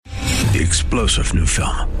The explosive new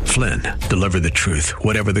film, Flynn, deliver the truth,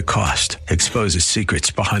 whatever the cost, exposes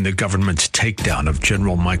secrets behind the government's takedown of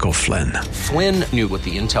General Michael Flynn. Flynn knew what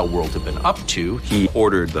the intel world had been up to. He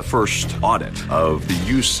ordered the first audit of the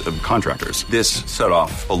use of contractors. This set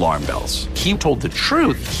off alarm bells. He told the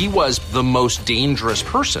truth. He was the most dangerous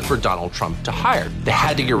person for Donald Trump to hire. They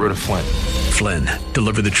had to get rid of Flynn. Flynn,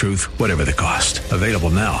 deliver the truth, whatever the cost. Available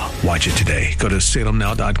now. Watch it today. Go to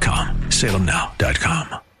salemnow.com.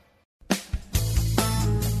 salemnow.com.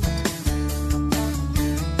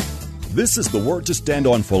 This is the Word to Stand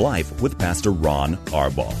On for Life with Pastor Ron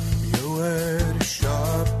Arbaugh. Your word is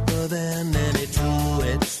sharper than any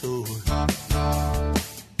two-edged sword,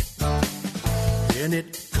 and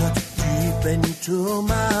it cuts deep into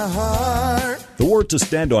my heart. The Word to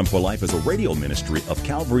Stand On for Life is a radio ministry of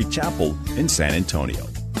Calvary Chapel in San Antonio.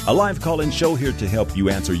 A live call-in show here to help you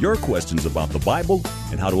answer your questions about the Bible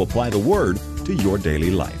and how to apply the Word to your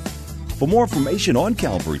daily life. For more information on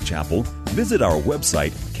Calvary Chapel, visit our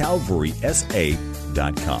website,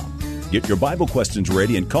 calvarysa.com. Get your Bible questions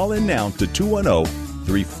ready and call in now to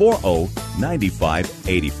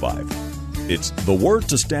 210-340-9585. It's The Word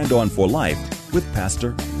to Stand On for Life with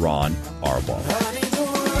Pastor Ron Arbaugh.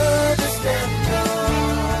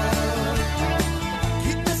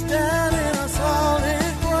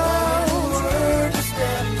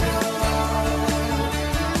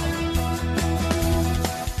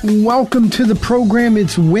 Welcome to the program.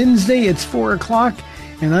 It's Wednesday, it's 4 o'clock,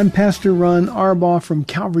 and I'm Pastor Ron Arbaugh from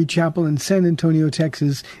Calvary Chapel in San Antonio,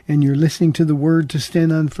 Texas, and you're listening to The Word to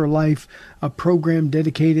Stand On for Life, a program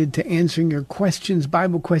dedicated to answering your questions,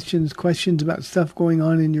 Bible questions, questions about stuff going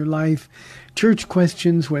on in your life, church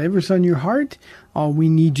questions, whatever's on your heart. All we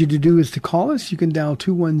need you to do is to call us. You can dial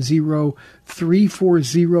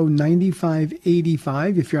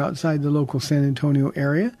 210-340-9585 if you're outside the local San Antonio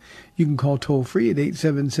area. You can call toll-free at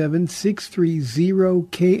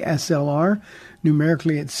 877-630-KSLR,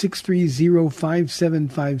 numerically at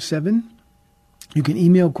 630-5757. You can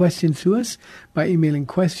email questions to us by emailing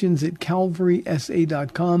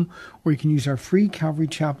questions@calvarysa.com, or you can use our free Calvary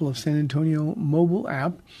Chapel of San Antonio mobile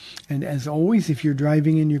app. And as always, if you're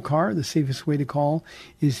driving in your car, the safest way to call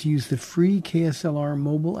is to use the free KSLR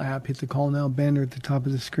mobile app. Hit the Call Now banner at the top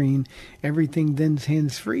of the screen. Everything then's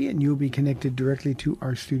hands-free, and you'll be connected directly to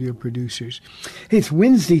our studio producers. Hey, it's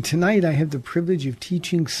Wednesday. Tonight I have the privilege of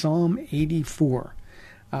teaching Psalm 84.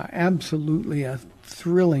 Absolutely a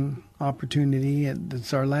thrilling opportunity.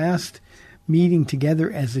 It's our last meeting together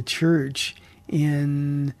as a church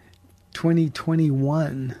in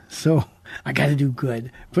 2021. So I got to do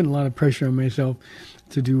good. Putting a lot of pressure on myself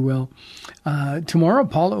to do well. Tomorrow,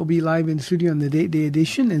 Paula will be live in studio on the Date Day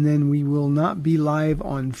edition, and then we will not be live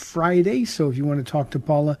on Friday. So if you want to talk to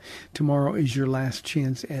Paula, tomorrow is your last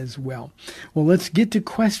chance as well. Well, let's get to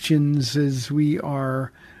questions as we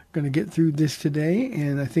are going to get through this today.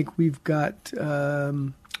 And I think we've got,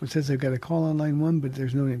 it says I've got a call on line 1, but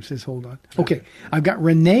there's no name. It says hold on. Okay, I've got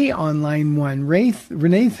Renee on line 1.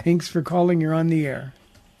 Renee, thanks for calling. You're on the air.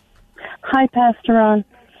 Hi, Pastor Ron.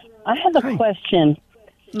 I have a question.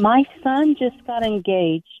 My son just got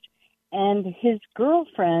engaged, and his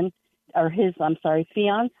girlfriend, or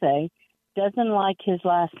fiance, doesn't like his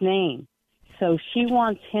last name. So she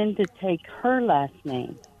wants him to take her last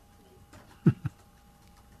name.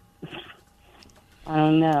 I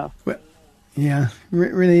don't know. Well, yeah,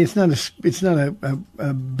 really, it's not a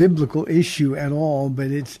biblical issue at all,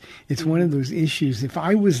 but it's one of those issues. If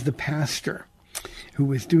I was the pastor who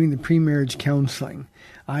was doing the pre-marriage counseling,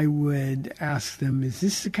 I would ask them, is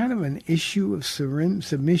this kind of an issue of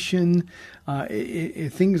submission?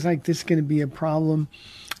 Things like this going to be a problem?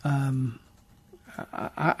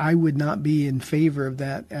 I would not be in favor of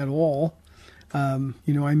that at all. I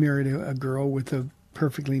married a girl with a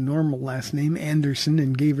perfectly normal last name, Anderson,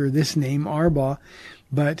 and gave her this name, Arbaugh.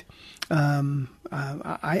 But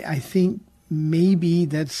I think maybe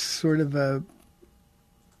that's sort of a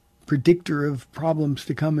predictor of problems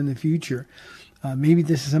to come in the future. Maybe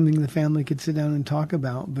this is something the family could sit down and talk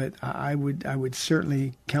about, but I would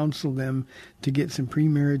certainly counsel them to get some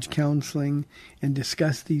pre-marriage counseling and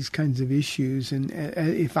discuss these kinds of issues. And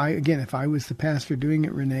if I was the pastor doing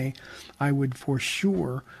it, Renee, I would for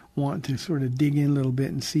sure want to sort of dig in a little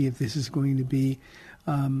bit and see if this is going to be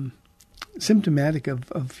symptomatic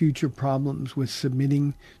of future problems with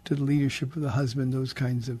submitting to the leadership of the husband, those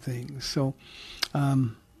kinds of things. So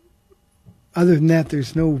other than that,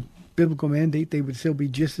 there's no biblical mandate. They would still be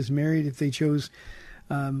just as married if they chose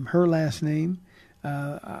her last name.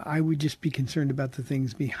 I would just be concerned about the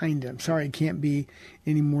things behind it. I'm sorry I can't be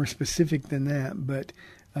any more specific than that, but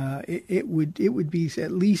it would be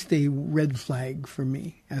at least a red flag for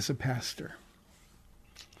me as a pastor.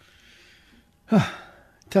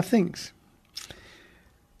 Tough things.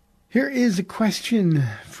 Here is a question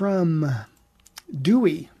from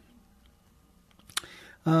Dewey.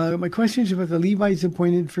 My question is about the Levites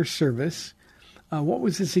appointed for service. What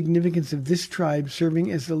was the significance of this tribe serving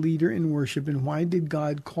as the leader in worship, and why did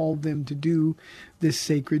God call them to do this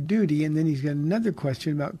sacred duty? And then he's got another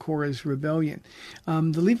question about Korah's rebellion.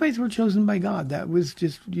 The Levites were chosen by God. That was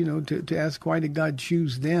just, to ask why did God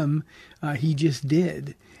choose them? He just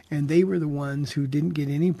did. And they were the ones who didn't get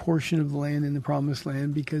any portion of the land in the promised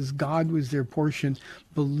land because God was their portion.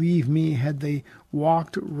 Believe me, had they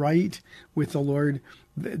walked right with the Lord,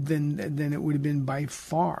 then it would have been by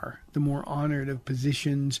far the more honored of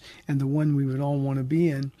positions and the one we would all want to be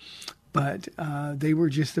in. But they were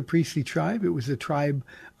just a priestly tribe. It was the tribe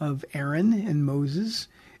of Aaron and Moses,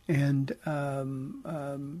 and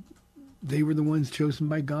they were the ones chosen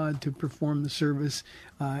by God to perform the service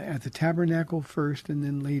at the tabernacle first, and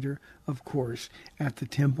then later, of course, at the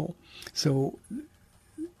temple. So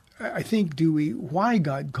I think, Dewey, why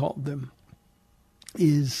God called them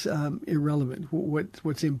is irrelevant.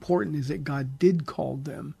 What's important is that God did call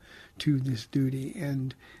them to this duty,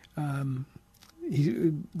 and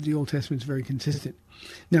the Old Testament is very consistent.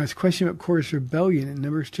 Now, it's a question about Korah's rebellion in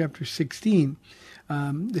Numbers chapter 16.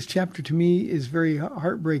 This chapter to me is very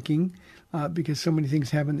heartbreaking because so many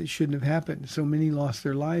things happened that shouldn't have happened. So many lost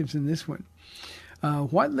their lives in this one.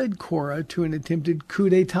 What led Korah to an attempted coup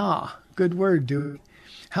d'etat? Good word, Dewey.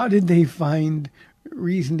 How did they find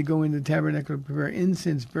reason to go into the tabernacle to prepare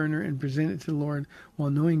incense burner and present it to the Lord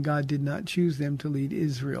while knowing God did not choose them to lead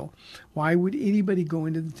Israel? Why would anybody go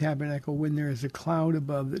into the tabernacle when there is a cloud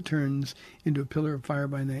above that turns into a pillar of fire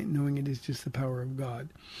by night, knowing it is just the power of God?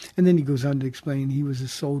 And then he goes on to explain he was a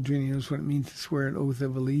soldier and he knows what it means to swear an oath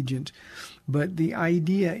of allegiance. But the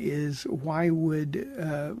idea is, why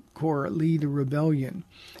would Korah lead a rebellion?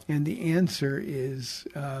 And the answer is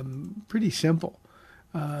pretty simple.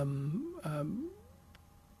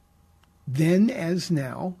 Then as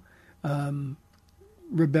now,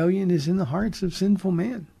 rebellion is in the hearts of sinful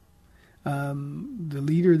man. The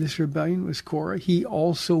leader of this rebellion was Korah. He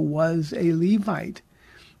also was a Levite.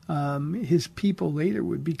 His people later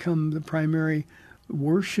would become the primary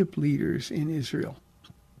worship leaders in Israel.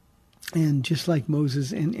 And just like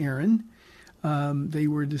Moses and Aaron, they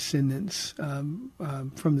were descendants from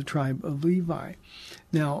the tribe of Levi.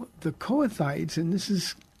 Now, the Kohathites, and this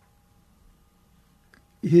is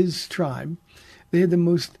his tribe, they had the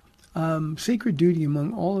most sacred duty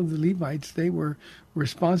among all of the Levites. They were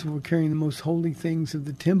responsible for carrying the most holy things of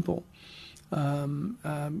the temple.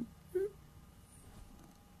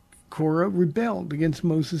 Korah rebelled against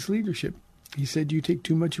Moses' leadership. He said, "You take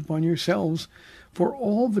too much upon yourselves, for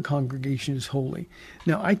all the congregation is holy."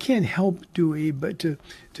 Now, I can't help, Dewey, but to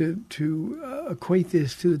equate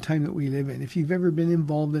this to the time that we live in. If you've ever been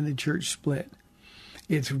involved in a church split,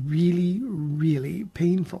 it's really, really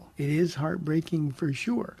painful. It is heartbreaking for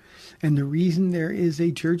sure. And the reason there is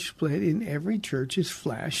a church split in every church is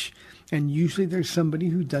flesh. And usually there's somebody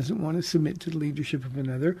who doesn't want to submit to the leadership of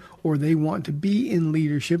another, or they want to be in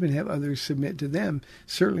leadership and have others submit to them.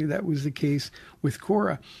 Certainly that was the case with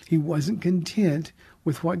Korah. He wasn't content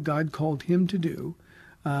with what God called him to do,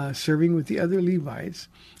 serving with the other Levites.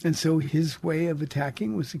 And so his way of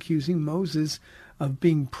attacking was accusing Moses of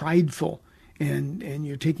being prideful. And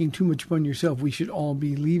you're taking too much upon yourself. We should all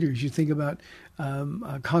be leaders. You think about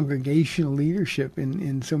congregational leadership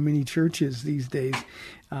in so many churches these days.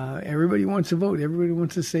 Everybody wants to vote. Everybody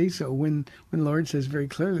wants to say so. When the Lord says very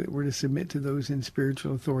clearly that we're to submit to those in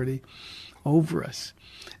spiritual authority over us.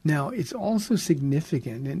 Now, it's also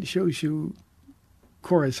significant, and it shows you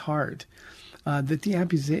Korah's heart, that the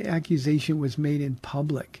accusation was made in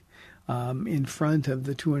public. In front of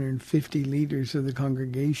the 250 leaders of the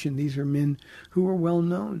congregation. These are men who were well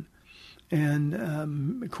known.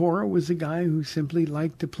 And Korah was a guy who simply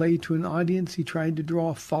liked to play to an audience. He tried to draw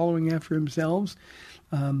a following after himself.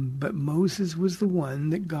 But Moses was the one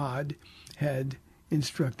that God had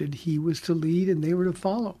instructed. He was to lead and they were to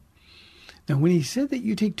follow. Now, when he said that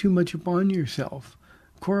you take too much upon yourself,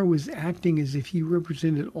 Korah was acting as if he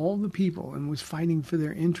represented all the people and was fighting for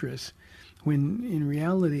their interests, when in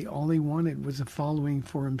reality all he wanted was a following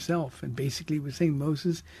for himself. And basically was saying,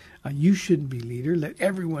 Moses, you shouldn't be leader. Let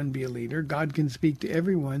everyone be a leader. God can speak to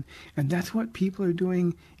everyone. And that's what people are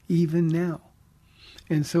doing even now.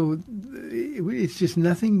 And so it's just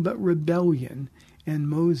nothing but rebellion. And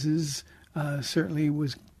Moses certainly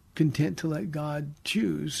was content to let God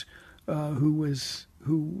choose who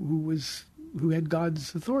had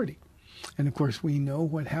God's authority. And of course, we know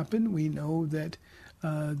what happened. We know that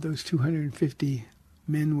those 250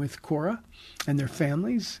 men with Korah and their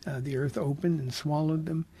families, the earth opened and swallowed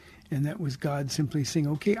them. And that was God simply saying,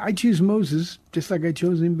 okay, I choose Moses, just like I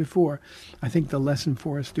chose him before. I think the lesson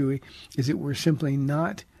for us, Dewey, is that we're simply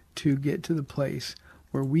not to get to the place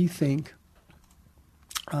where we think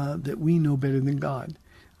that we know better than God.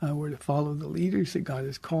 We're to follow the leaders that God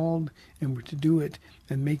has called, and we're to do it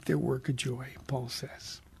and make their work a joy, Paul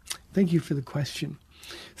says. Thank you for the question.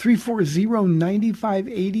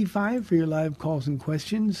 340-9585 for your live calls and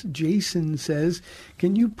questions. Jason says,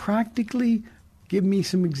 can you practically give me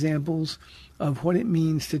some examples of what it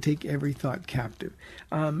means to take every thought captive?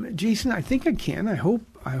 Jason, I think I can. I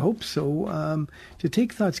hope so. To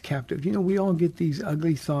take thoughts captive. You know, we all get these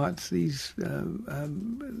ugly thoughts, these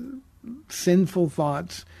sinful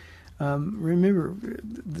thoughts. Remember,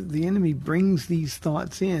 the enemy brings these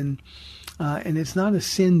thoughts in, and it's not a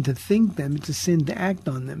sin to think them, it's a sin to act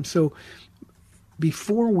on them. So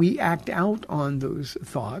before we act out on those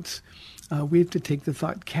thoughts, we have to take the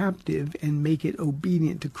thought captive and make it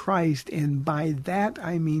obedient to Christ. And by that,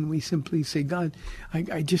 I mean, we simply say, God,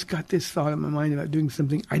 I just got this thought in my mind about doing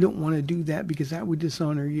something. I don't want to do that because that would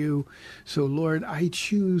dishonor you. So, Lord, I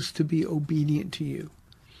choose to be obedient to you.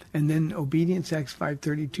 And then obedience, Acts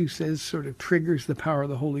 5:32 says, sort of triggers the power of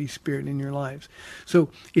the Holy Spirit in your lives. So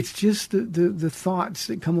it's just the thoughts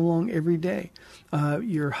that come along every day.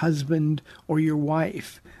 Your husband or your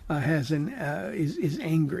wife is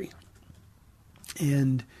angry.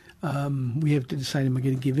 And we have to decide, am I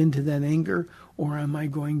going to give in to that anger, or am I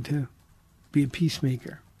going to be a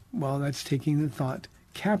peacemaker? Well, that's taking the thought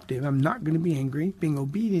captive. I'm not going to be angry. Being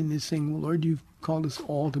obedient is saying, well, Lord, you've called us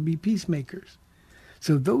all to be peacemakers.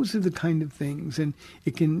 So those are the kind of things, and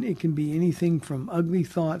it can be anything from ugly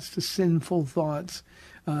thoughts to sinful thoughts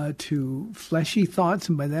to fleshy thoughts,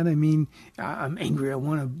 and by that I mean I'm angry, I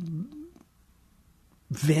want to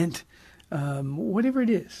vent, whatever it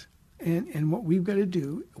is. And what we've got to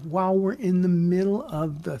do while we're in the middle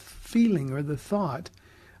of the feeling or the thought,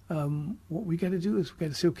 what we got to do is we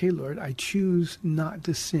got to say, okay, Lord, I choose not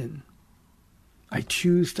to sin. I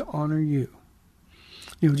choose to honor you.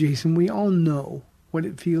 You know, Jason, we all know what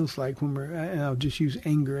it feels like when and I'll just use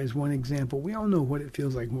anger as one example. We all know what it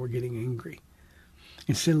feels like when we're getting angry.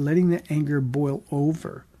 Instead of letting the anger boil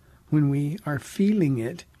over, when we are feeling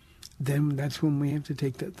it, then that's when we have to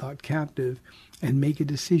take that thought captive and make a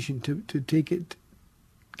decision. To take it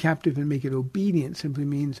captive and make it obedient simply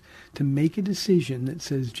means to make a decision that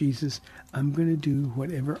says, Jesus, I'm going to do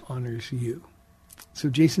whatever honors you. So,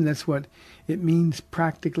 Jason, that's what it means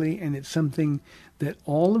practically, and it's something that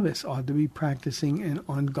all of us ought to be practicing and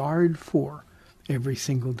on guard for every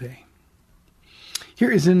single day.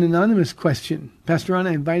 Here is an anonymous question. Pastor Ron,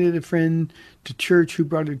 I invited a friend to church who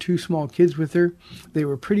brought her 2 small kids with her. They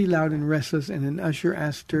were pretty loud and restless, and an usher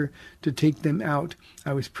asked her to take them out.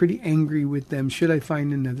 I was pretty angry with them. Should I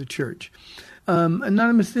find another church?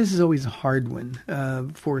 Anonymous, this is always a hard one.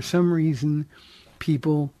 For some reason,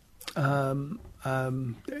 people... I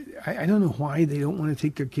don't know why they don't want to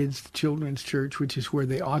take their kids to children's church, which is where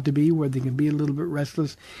they ought to be, where they can be a little bit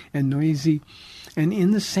restless and noisy. And in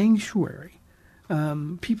the sanctuary,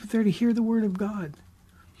 people are there to hear the word of God.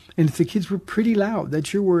 And if the kids were pretty loud,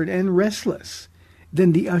 that's your word, and restless,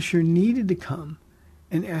 then the usher needed to come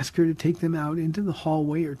and ask her to take them out into the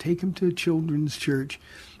hallway or take them to a children's church.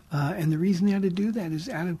 And the reason they had to do that is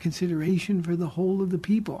out of consideration for the whole of the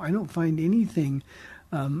people. I don't find anything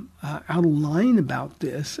out of line about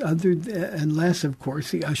this, unless, of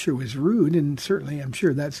course, the usher was rude, and certainly I'm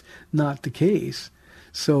sure that's not the case.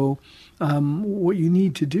 So what you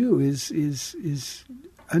need to do is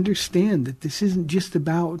understand that this isn't just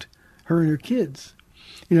about her and her kids.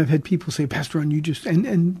 You know, I've had people say, Pastor Ron, you just,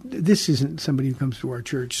 and this isn't somebody who comes to our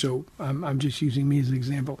church, so I'm just using me as an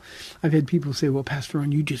example. I've had people say, well, Pastor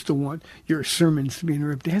Ron, you just don't want your sermons to be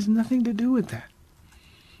interrupted. It has nothing to do with that.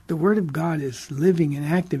 The Word of God is living and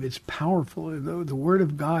active. It's powerful. The Word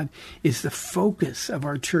of God is the focus of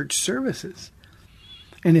our church services.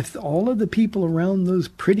 And if all of the people around those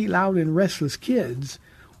pretty loud and restless kids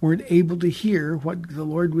weren't able to hear what the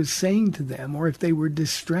Lord was saying to them, or if they were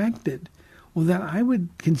distracted, well, then I would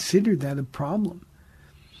consider that a problem.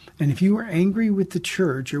 And if you are angry with the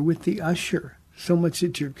church or with the usher, so much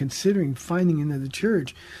that you're considering finding another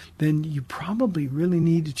church, then you probably really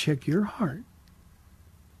need to check your heart.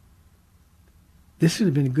 This would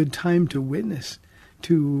have been a good time to witness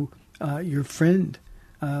to your friend.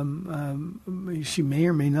 She may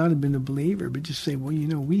or may not have been a believer, but just say, well, you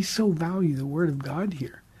know, we so value the Word of God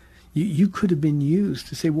here. You could have been used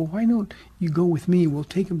to say, well, why don't you go with me? We'll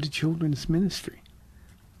take them to children's ministry.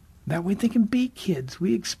 That way they can be kids.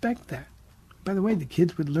 We expect that. By the way, the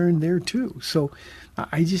kids would learn there too. So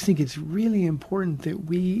I just think it's really important that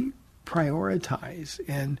we prioritize.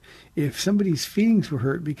 And if somebody's feelings were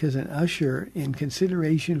hurt because an usher, in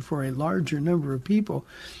consideration for a larger number of people,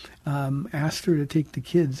 asked her to take the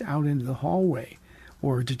kids out into the hallway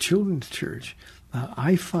or to children's church,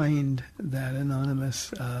 I find that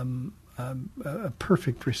anonymous a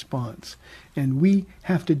perfect response. And we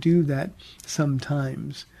have to do that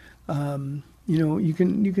sometimes. You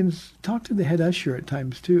can talk to the head usher at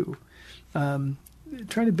times too.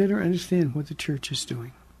 Try to better understand what the church is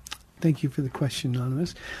doing. Thank you for the question,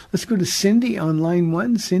 Anonymous. Let's go to Cindy on line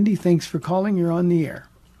 1. Cindy, thanks for calling. You're on the air.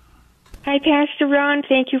 Hi, Pastor Ron.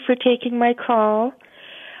 Thank you for taking my call.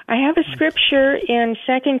 I have a scripture in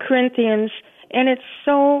 2 Corinthians, and it's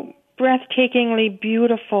so breathtakingly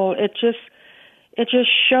beautiful. It just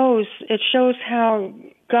shows how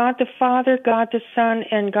God the Father, God the Son,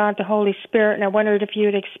 and God the Holy Spirit, and I wondered if you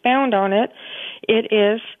would expound on it. It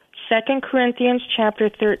is 2 Corinthians chapter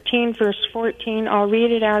 13, verse 14. I'll read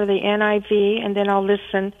it out of the NIV, and then I'll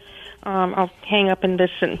listen. I'll hang up and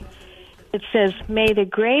listen. It says, "May the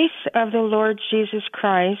grace of the Lord Jesus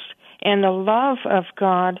Christ and the love of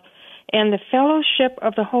God and the fellowship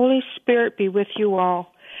of the Holy Spirit be with you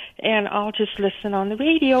all." And I'll just listen on the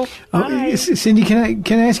radio. Oh, Cindy, can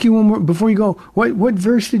I ask you one more before you go? What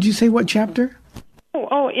verse did you say? What chapter?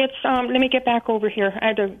 It's let me get back over here. I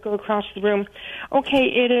had to go across the room. Okay,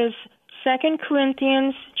 it is 2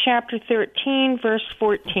 Corinthians chapter 13, verse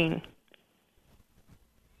 14.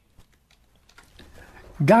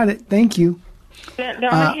 Got it. Thank you. I'm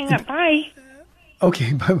gonna hang up. Bye.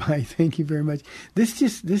 Okay, bye-bye. Thank you very much.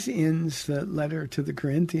 This ends the letter to the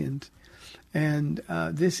Corinthians. And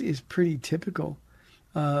this is pretty typical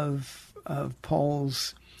of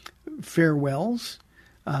Paul's farewells.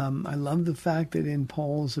 I love the fact that in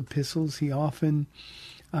Paul's epistles, he often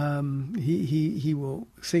he will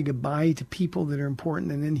say goodbye to people that are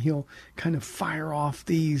important, and then he'll kind of fire off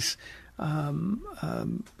these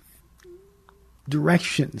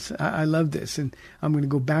directions. I love this, and I'm going to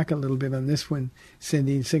go back a little bit on this one,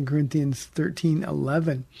 Cindy. In 2 Corinthians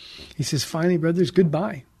 13:11, he says, "Finally, brothers,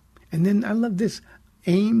 goodbye." And then I love this,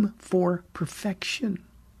 aim for perfection.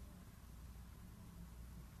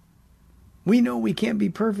 We know we can't be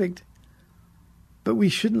perfect, but we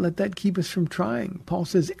shouldn't let that keep us from trying. Paul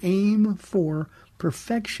says, aim for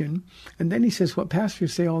perfection. And then he says what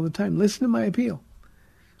pastors say all the time, listen to my appeal.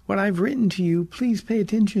 What I've written to you, please pay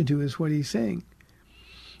attention to is what he's saying.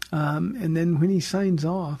 And then when he signs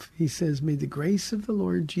off, he says, may the grace of the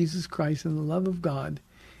Lord Jesus Christ and the love of God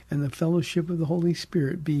and the fellowship of the Holy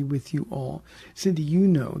Spirit be with you all. Cindy, you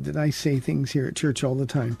know that I say things here at church all the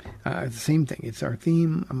time. The same thing. It's our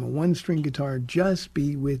theme. I'm a one-string guitar. Just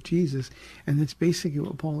be with Jesus. And that's basically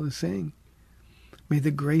what Paul is saying. May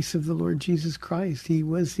the grace of the Lord Jesus Christ. He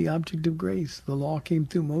was the object of grace. The law came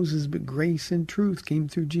through Moses, but grace and truth came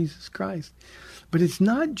through Jesus Christ. But it's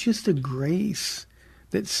not just a grace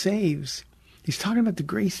that saves. He's talking about the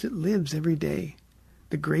grace that lives every day.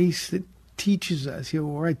 The grace that teaches us. He'll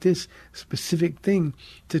write this specific thing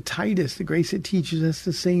to Titus, the grace that teaches us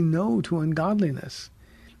to say no to ungodliness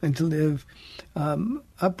and to live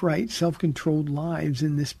upright, self-controlled lives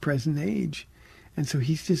in this present age. And so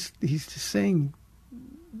he's just saying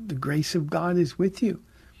the grace of God is with you.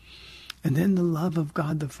 And then the love of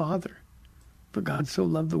God the Father. For God so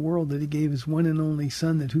loved the world that he gave his one and only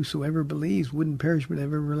Son, that whosoever believes wouldn't perish but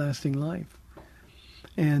have everlasting life.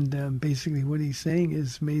 And basically what he's saying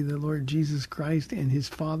is, may the Lord Jesus Christ and his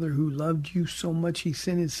Father, who loved you so much he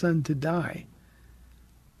sent his Son to die,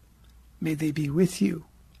 may they be with you.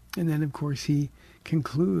 And then, of course, he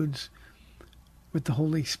concludes with the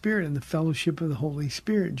Holy Spirit and the fellowship of the Holy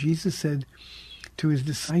Spirit. Jesus said to his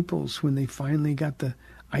disciples when they finally got the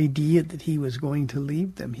idea that he was going to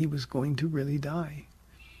leave them, he was going to really die.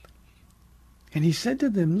 And he said to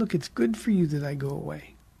them, look, it's good for you that I go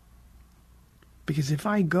away. Because if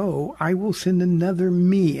I go, I will send another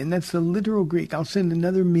me. And that's the literal Greek. I'll send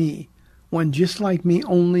another me. One just like me,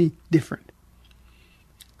 only different.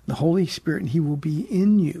 The Holy Spirit, and he will be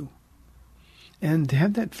in you. And to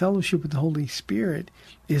have that fellowship with the Holy Spirit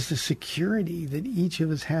is the security that each of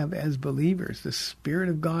us have as believers. The Spirit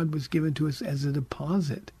of God was given to us as a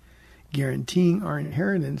deposit, guaranteeing our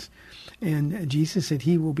inheritance. And Jesus said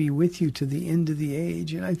he will be with you to the end of the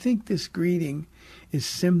age. And I think this greeting is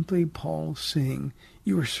simply Paul saying,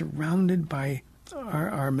 you are surrounded by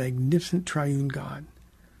our magnificent triune God.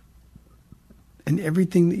 And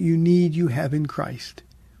everything that you need, you have in Christ.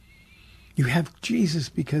 You have Jesus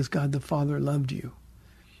because God the Father loved you.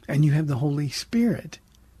 And you have the Holy Spirit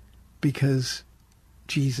because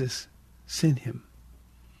Jesus sent him.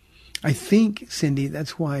 I think, Cindy,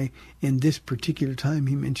 that's why in this particular time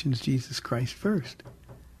he mentions Jesus Christ first.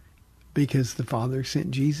 Because the Father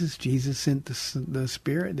sent Jesus, Jesus sent the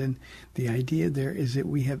Spirit, and the idea there is that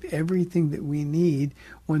we have everything that we need.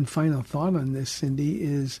 One final thought on this, Cindy,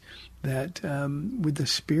 is that with the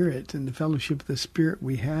Spirit and the fellowship of the Spirit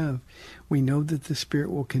we know that the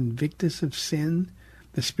Spirit will convict us of sin,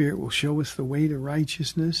 the Spirit will show us the way to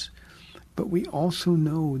righteousness, but we also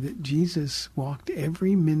know that Jesus walked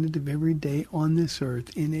every minute of every day on this earth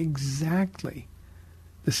in exactly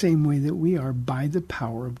the same way that we are, by the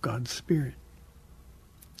power of God's Spirit.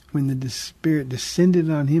 When the Spirit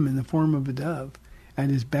descended on him in the form of a dove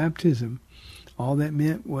at his baptism, all that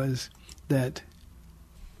meant was that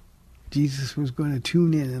Jesus was going to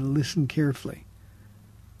tune in and listen carefully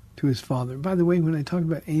to his Father. By the way, when I talk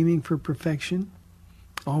about aiming for perfection,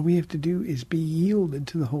 all we have to do is be yielded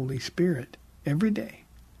to the Holy Spirit every day.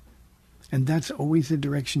 And that's always the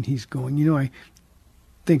direction he's going. You know, I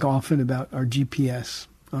think often about our GPS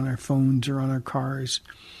on our phones or on our cars.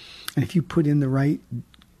 And if you put in the right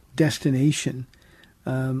destination,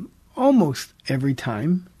 almost every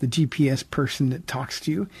time the GPS person that talks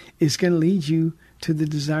to you is going to lead you to the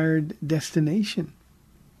desired destination.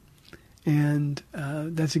 And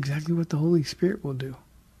that's exactly what the Holy Spirit will do.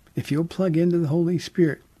 If you'll plug into the Holy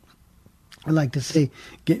Spirit, I like to say,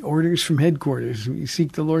 get orders from headquarters. You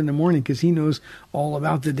seek the Lord in the morning because he knows all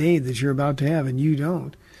about the day that you're about to have and you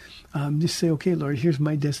don't. Just say, okay, Lord, here's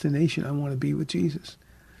my destination. I want to be with Jesus.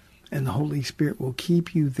 And the Holy Spirit will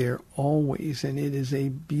keep you there always. And it is a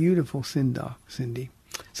beautiful send-off, Cindy.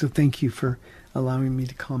 So thank you for allowing me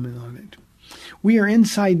to comment on it. We are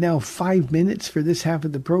inside now 5 minutes for this half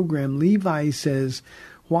of the program. Levi says,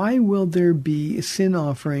 why will there be sin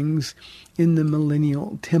offerings in the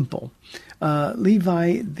millennial temple?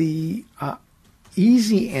 Levi, the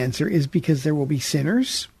easy answer is because there will be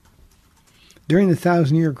sinners. During the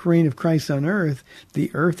 1,000-year reign of Christ on earth, the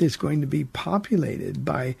earth is going to be populated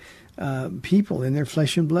by people in their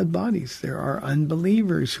flesh and blood bodies. There are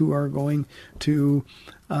unbelievers who are going to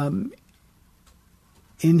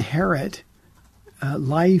inherit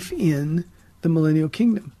life in the millennial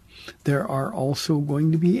kingdom. There are also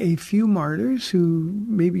going to be a few martyrs who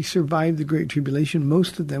maybe survive the Great Tribulation.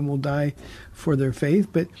 Most of them will die for their faith,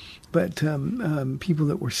 but people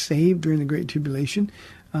that were saved during the Great Tribulation,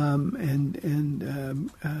 the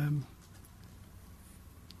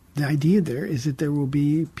idea there is that there will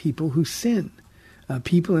be people who sin,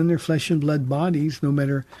 people in their flesh and blood bodies, no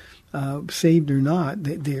matter saved or not.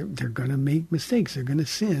 They're going to make mistakes. They're going to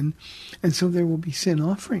sin, and so there will be sin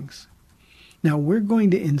offerings. Now, we're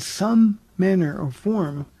going to, in some manner or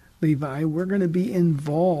form, Levi, we're going to be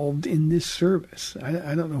involved in this service.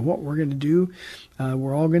 I don't know what we're going to do.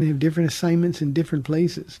 We're all going to have different assignments in different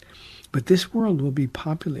places. But this world will be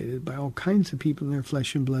populated by all kinds of people in their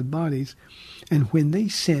flesh and blood bodies. And when they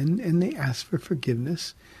sin and they ask for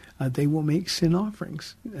forgiveness, they will make sin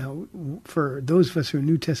offerings. Now, for those of us who are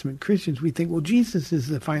New Testament Christians, we think, well, Jesus is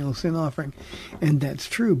the final sin offering. And that's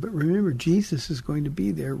true. But remember, Jesus is going to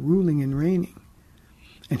be there ruling and reigning.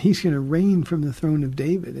 And he's going to reign from the throne of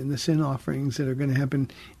David. And the sin offerings that are going to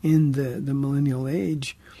happen in the millennial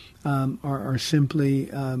age are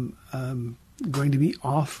simply going to be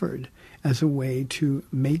offered as a way to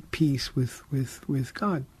make peace with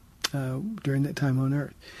God during that time on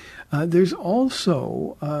earth. There's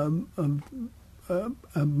also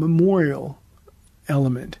a memorial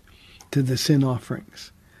element to the sin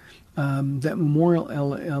offerings. That memorial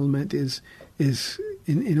element is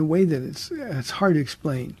in a way that it's hard to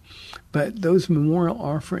explain. But those memorial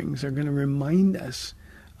offerings are going to remind us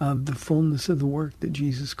of the fullness of the work that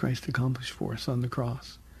Jesus Christ accomplished for us on the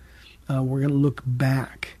cross. We're going to look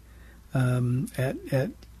back at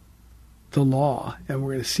the law, and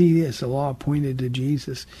we're going to see this, the law pointed to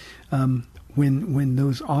Jesus. When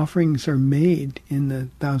those offerings are made in the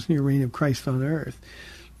 1,000-year reign of Christ on earth,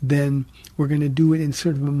 then we're going to do it in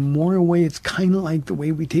sort of a memorial way. It's kind of like the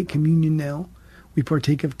way we take communion now. We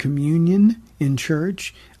partake of communion in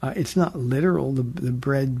church. It's not literal. The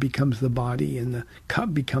bread becomes the body and the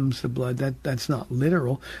cup becomes the blood. That's not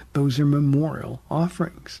literal. Those are memorial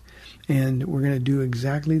offerings. And we're going to do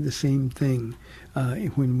exactly the same thing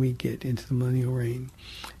when we get into the millennial reign.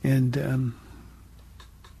 And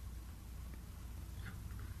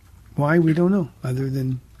why, we don't know, other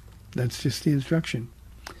than that's just the instruction.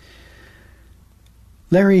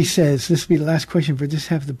 Larry says, this will be the last question for this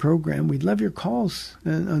half of the program. We'd love your calls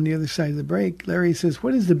on the other side of the break. Larry says,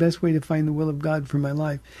 what is the best way to find the will of God for my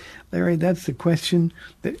life? Larry, that's the question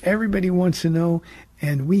that everybody wants to know,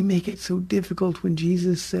 and we make it so difficult when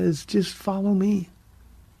Jesus says, just follow me.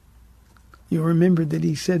 You'll remember that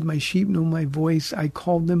he said, my sheep know my voice. I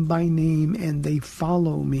call them by name and they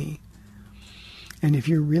follow me. And if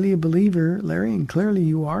you're really a believer, Larry, and clearly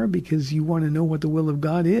you are because you want to know what the will of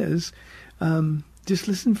God is, just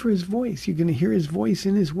listen for his voice. You're going to hear his voice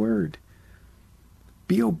in his word.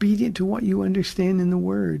 Be obedient to what you understand in the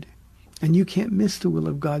word. And you can't miss the will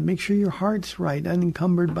of God. Make sure your heart's right,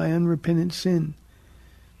 unencumbered by unrepentant sin.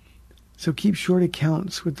 So keep short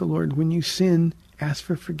accounts with the Lord. When you sin, ask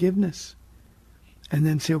for forgiveness. And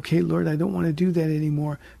then say, okay, Lord, I don't want to do that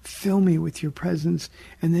anymore. Fill me with your presence.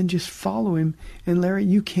 And then just follow him. And Larry,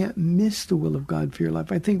 you can't miss the will of God for your life.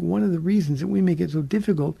 I think one of the reasons that we make it so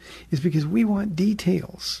difficult is because we want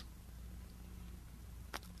details.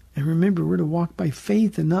 And remember, we're to walk by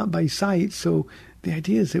faith and not by sight. So the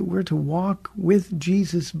idea is that we're to walk with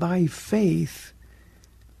Jesus by faith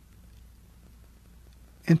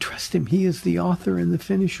and trust him. He is the author and the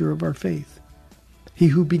finisher of our faith. He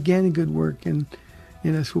who began a good work and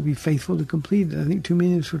in us will be faithful to complete it. I think too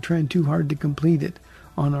many of us are trying too hard to complete it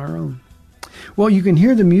on our own. Well, you can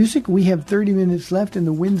hear the music. We have 30 minutes left in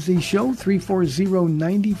the Wednesday show,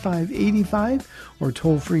 340-9585, or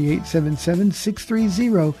toll-free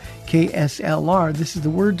 877-630-KSLR. This is the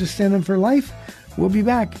Word to Stand On for Life. We'll be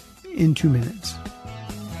back in 2 minutes.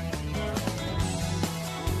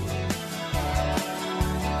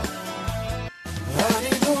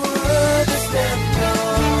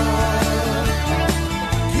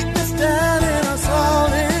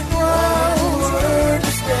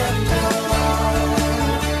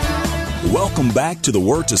 Welcome back to the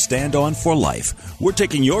Word to Stand On for Life. We're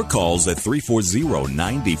taking your calls at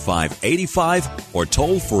 340-9585 or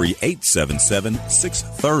toll-free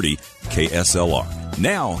 877-630-KSLR.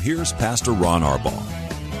 Now, here's Pastor Ron Arbaugh.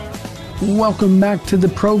 Welcome back to the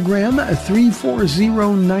program,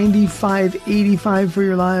 340-9585 for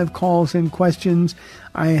your live calls and questions.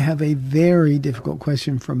 I have a very difficult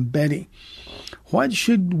question from Betty. What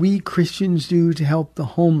should we Christians do to help the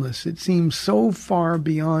homeless? It seems so far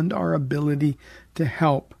beyond our ability to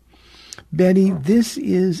help. Betty, this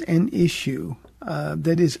is an issue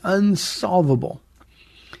that is unsolvable.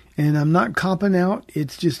 And I'm not copping out.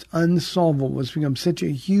 It's just unsolvable. It's become such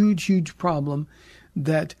a huge, huge problem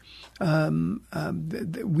that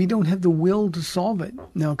we don't have the will to solve it.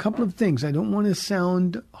 Now, a couple of things. I don't want to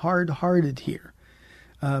sound hard-hearted here.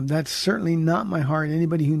 That's certainly not my heart.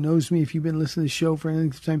 Anybody who knows me, if you've been listening to the show for any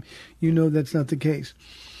length of time, you know that's not the case.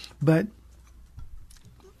 But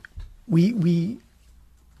we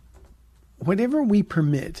whatever we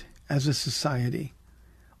permit as a society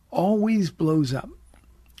always blows up.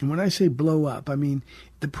 And when I say blow up, I mean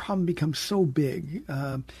the problem becomes so big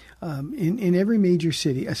in every major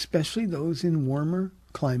city, especially those in warmer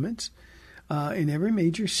climates. In every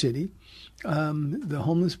major city, the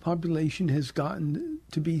homeless population has gotten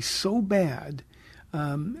to be so bad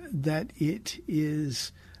that it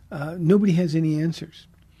is nobody has any answers.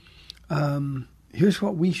 Here's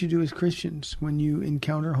what we should do as Christians. When you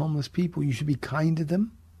encounter homeless people, you should be kind to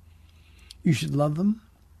them. You should love them.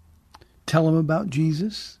 Tell them about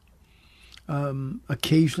Jesus.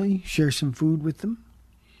 Occasionally share some food with them.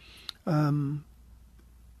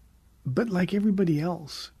 But like everybody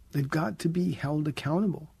else, they've got to be held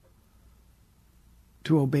accountable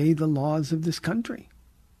to obey the laws of this country.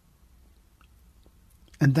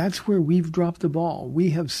 And that's where we've dropped the ball. We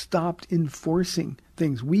have stopped enforcing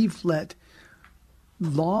things. We've let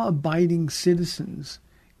law-abiding citizens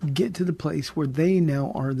get to the place where they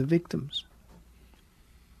now are the victims.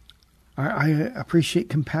 I appreciate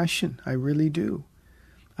compassion. I really do.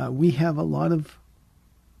 We have a lot of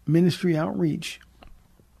ministry outreach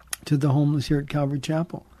to the homeless here at Calvary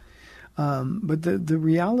Chapel. But the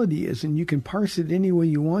reality is, and you can parse it any way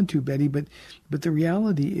you want to, Betty, but the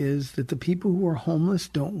reality is that the people who are homeless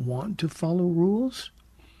don't want to follow rules.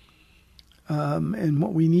 And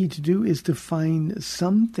what we need to do is to find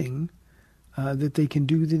something that they can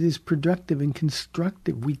do that is productive and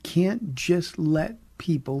constructive. We can't just let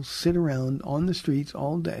people sit around on the streets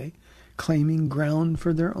all day claiming ground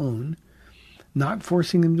for their own, not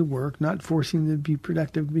forcing them to work, not forcing them to be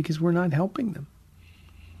productive because we're not helping them.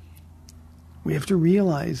 We have to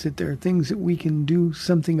realize that there are things that we can do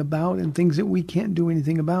something about and things that we can't do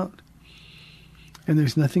anything about. And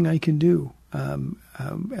there's nothing I can do.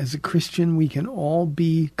 As a Christian, we can all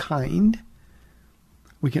be kind.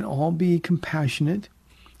 We can all be compassionate.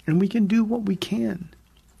 And we can do what we can.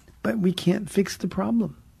 But we can't fix the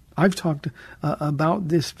problem. I've talked about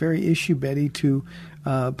this very issue, Betty, to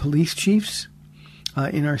police chiefs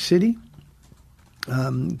in our city.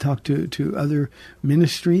 Talked to other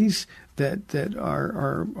ministries that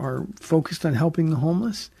are focused on helping the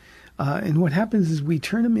homeless. And what happens is we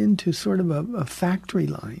turn them into sort of a factory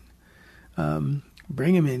line.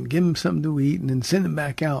 Bring them in, give them something to eat, and then send them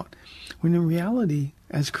back out. When in reality,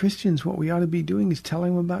 as Christians, what we ought to be doing is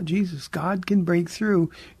telling them about Jesus. God can break through.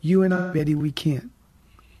 You and I, Betty, we can't.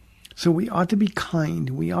 So we ought to be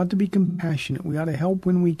kind. We ought to be compassionate. We ought to help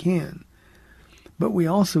when we can. But we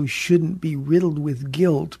also shouldn't be riddled with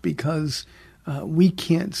guilt because we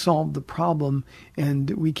can't solve the problem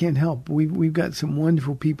and we can't help. We've got some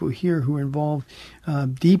wonderful people here who are involved,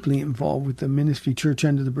 deeply involved with the ministry Church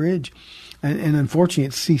Under the Bridge. And unfortunately,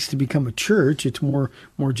 it's ceased to become a church. It's more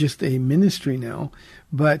just a ministry now.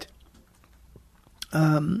 But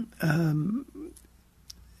it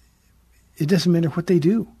doesn't matter what they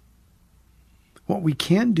do. What we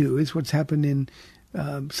can do is what's happened in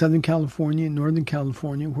Southern California and Northern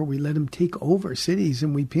California, where we let them take over cities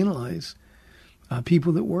and we penalize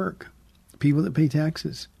people that work, people that pay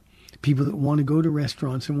taxes, people that want to go to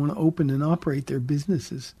restaurants and want to open and operate their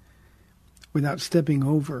businesses without stepping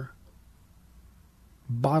over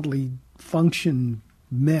bodily function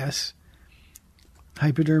mess,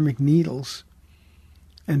 hypodermic needles,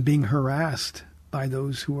 and being harassed by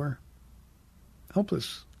those who are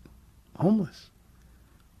helpless, homeless.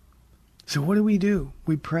 So what do?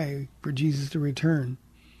 We pray for Jesus to return.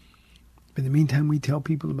 In the meantime, we tell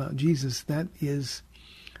people about Jesus. That is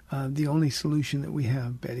the only solution that we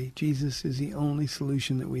have, Betty. Jesus is the only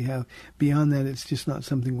solution that we have. Beyond that, it's just not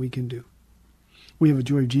something we can do. We have a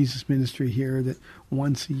Joy of Jesus ministry here that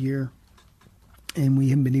once a year, and we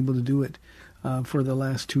haven't been able to do it for the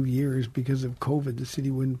last 2 years because of COVID. The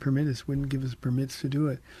city wouldn't permit us, wouldn't give us permits to do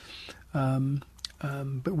it.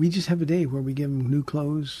 But we just have a day where we give them new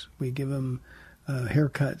clothes, we give them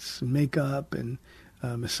haircuts and makeup and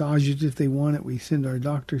massages if they want it. We send our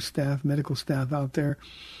doctor staff, medical staff out there,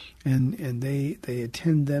 and they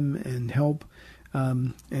attend them and help.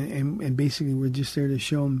 And basically we're just there to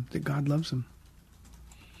show them that God loves them.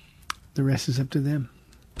 The rest is up to them.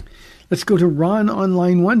 Let's go to Ron on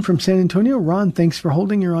line 1 from San Antonio. Ron, thanks for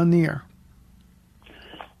holding. You're on the air.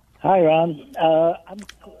 Hi, Ron. I've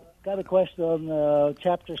got a question on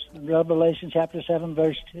Revelation chapter 7,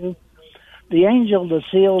 verse 2. The angel to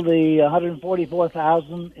seal the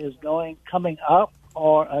 144,000 is coming up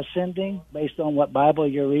or ascending based on what Bible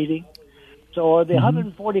you're reading. So are the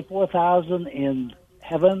 144,000 in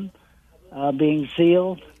heaven being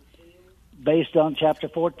sealed based on chapter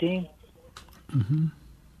 14? Mm-hmm.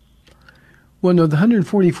 Well, no, the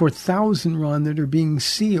 144,000, Ron, that are being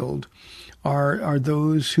sealed are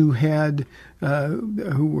those who had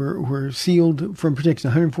who were sealed from protection.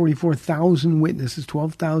 144,000 witnesses,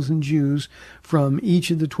 12,000 Jews from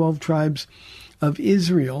each of the 12 tribes of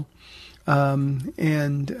Israel,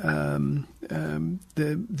 and the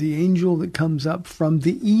angel that comes up from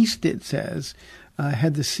the east, it says,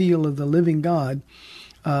 had the seal of the living God.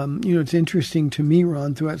 It's interesting to me,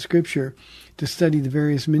 Ron, throughout Scripture, to study the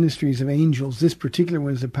various ministries of angels. This particular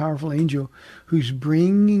one is a powerful angel who's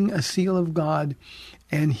bringing a seal of God,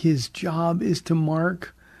 and his job is to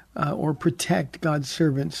mark or protect God's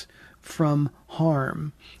servants from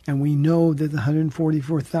harm. And we know that the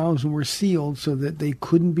 144,000 were sealed so that they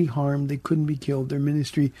couldn't be harmed, they couldn't be killed, their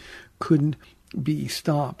ministry couldn't be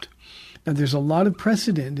stopped. Now, there's a lot of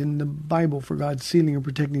precedent in the Bible for God sealing or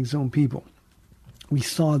protecting his own people. We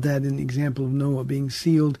saw that in the example of Noah being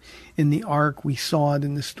sealed in the ark. We saw it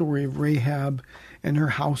in the story of Rahab and her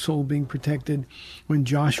household being protected when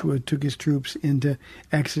Joshua took his troops into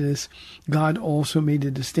Exodus. God also made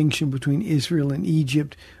a distinction between Israel and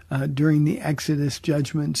Egypt during the Exodus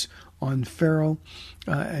judgments on Pharaoh.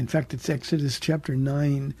 In fact, it's Exodus chapter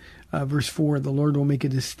 9, verse 4. The Lord will make a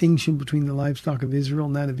distinction between the livestock of Israel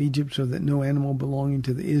and that of Egypt so that no animal belonging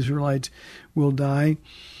to the Israelites will die.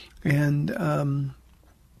 And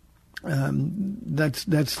that's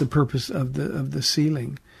the purpose of the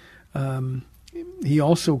sealing. He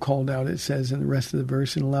also called out, it says in the rest of the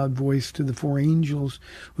verse, in a loud voice to the 4 angels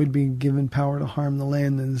who had been given power to harm the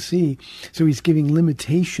land and the sea. So he's giving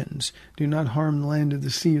limitations. Do not harm the land or the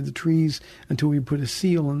sea or the trees until we put a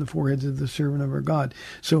seal on the foreheads of the servant of our God.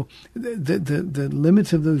 So the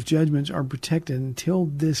limits of those judgments are protected until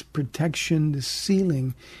this protection, this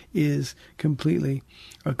sealing, is completely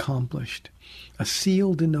accomplished. A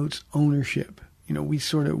seal denotes ownership.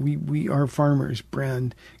 We our farmers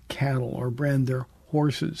brand cattle or brand their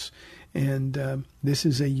horses. And this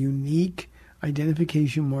is a unique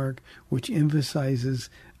identification mark which emphasizes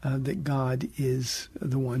that God is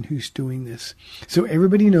the one who's doing this. So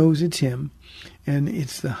everybody knows it's him, and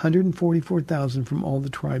it's the 144,000 from all the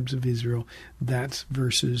tribes of Israel. That's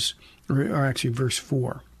verse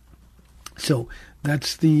 4. So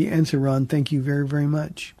that's the answer, Ron. Thank you very, very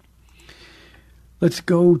much. Let's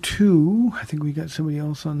go to, I think we got somebody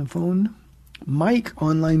else on the phone. Mike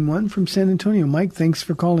on line 1 from San Antonio. Mike, thanks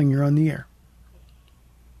for calling. You're on the air.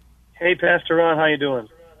 Hey, Pastor Ron, how you doing?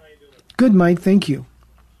 Good, Mike. Thank you.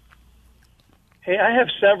 Hey, I have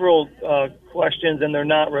several questions, and they're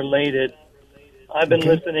not related. I've been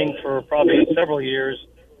listening for probably several years,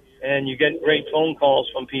 and you get great phone calls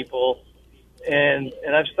from people. And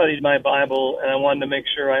I've studied my Bible, and I wanted to make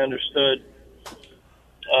sure I understand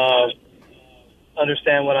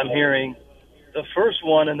what I'm hearing. The first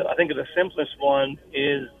one, and I think the simplest one,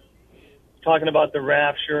 is talking about the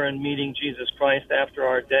rapture and meeting Jesus Christ after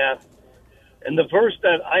our death. And the verse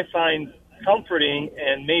that I find comforting,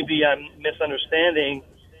 and maybe I'm misunderstanding,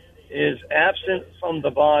 is absent from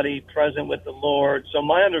the body, present with the Lord. So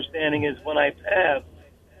my understanding is when I pass,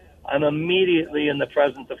 I'm immediately in the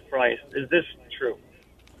presence of Christ. Is this true?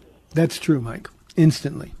 That's true, Mike.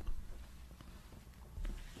 Instantly.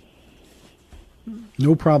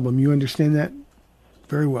 No problem. You understand that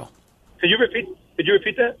very well. Could you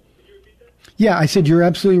repeat that? Yeah, I said you're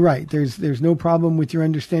absolutely right. There's no problem with your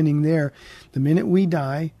understanding there. The minute we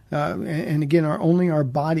die, and again, only our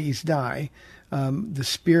bodies die, the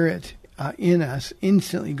spirit in us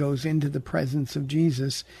instantly goes into the presence of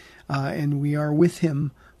Jesus, and we are with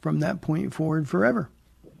him from that point forward forever.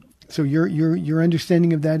 So your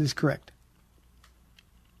understanding of that is correct.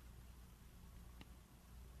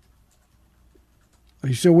 Are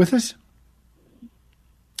you still with us?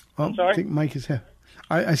 Oh, I'm sorry? I think Mike is here.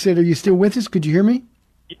 I said, are you still with us? Could you hear me?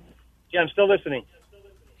 Yeah, I'm still listening.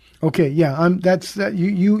 Okay, yeah,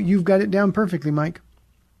 you've got it down perfectly, Mike.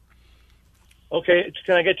 Okay,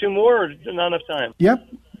 can I get two more, or not enough time? Yep.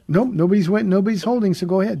 Nope, nobody's holding, so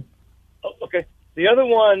go ahead. Oh, okay. The other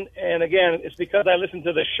one, and again, it's because I listen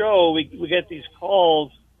to the show, we get these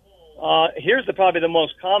calls. Here's probably the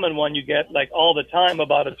most common one you get, like all the time,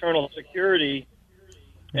 about eternal security.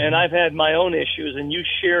 And I've had my own issues, and you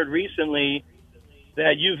shared recently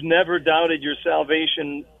that you've never doubted your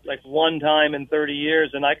salvation like one time in 30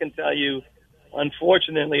 years, and I can tell you,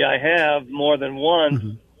 unfortunately, I have more than once.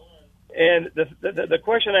 Mm-hmm. And the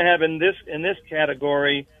question I have in this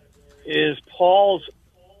category is Paul's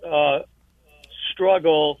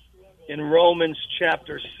struggle in Romans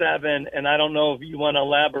chapter 7, and I don't know if you want to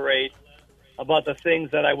elaborate about the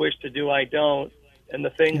things that I wish to do I don't, and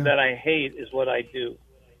the things that I hate is what I do.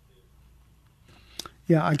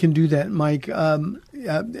 Yeah, I can do that, Mike.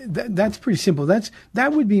 That's pretty simple.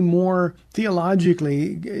 That would be more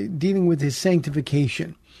theologically dealing with his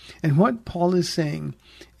sanctification. And what Paul is saying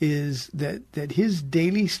is that his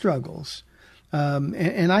daily struggles,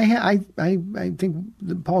 and I think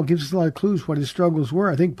that Paul gives us a lot of clues what his struggles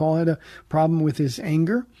were. I think Paul had a problem with his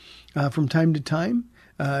anger from time to time.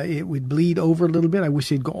 It would bleed over a little bit. I wish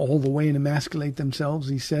they'd go all the way and emasculate themselves,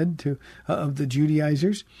 he said, of the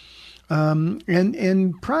Judaizers.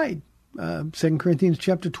 And pride. 2 Corinthians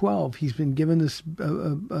chapter 12, he's been given this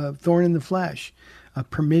thorn in the flesh,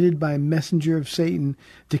 permitted by a messenger of Satan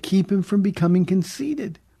to keep him from becoming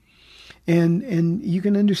conceited. And you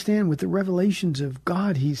can understand with the revelations of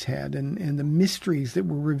God he's had and the mysteries that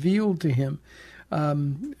were revealed to him.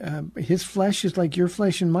 His flesh is like your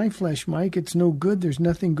flesh and my flesh, Mike. It's no good. There's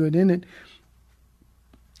nothing good in it.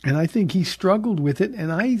 And I think he struggled with it.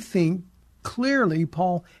 And I think clearly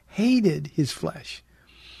Paul hated his flesh.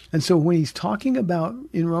 And so when he's talking about,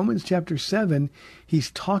 in Romans chapter 7, he's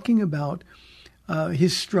talking about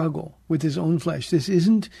his struggle with his own flesh. This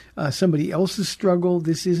isn't somebody else's struggle.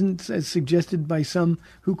 This isn't as suggested by some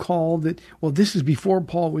who call that, well, this is before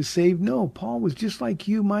Paul was saved. No, Paul was just like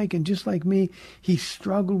you, Mike, and just like me. He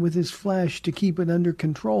struggled with his flesh to keep it under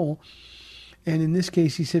control. And in this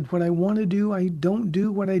case, he said, what I want to do, I don't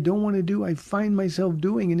do. What I don't want to do, I find myself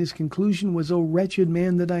doing. And his conclusion was, oh, wretched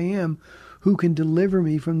man that I am, who can deliver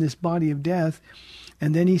me from this body of death?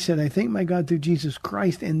 And then he said, I thank my God through Jesus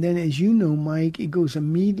Christ. And then, as you know, Mike, it goes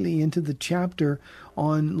immediately into the chapter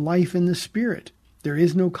on life in the Spirit. There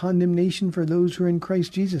is no condemnation for those who are in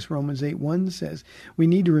Christ Jesus, Romans 8:1 says. We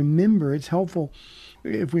need to remember, it's helpful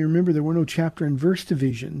if we remember there were no chapter and verse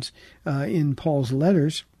divisions in Paul's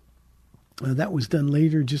letters. That was done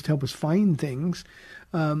later just to help us find things.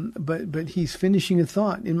 But he's finishing a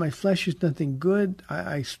thought. In my flesh is nothing good.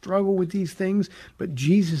 I struggle with these things, but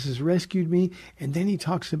Jesus has rescued me. And then he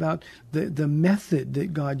talks about the method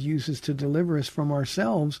that God uses to deliver us from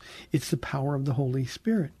ourselves. It's the power of the Holy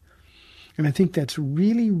Spirit. And I think that's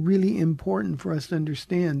really, really important for us to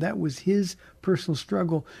understand. That was his personal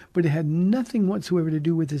struggle, but it had nothing whatsoever to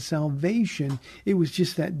do with his salvation. It was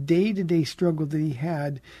just that day-to-day struggle that he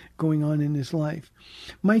had going on in his life.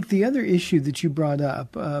 Mike, the other issue that you brought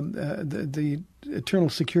up, the eternal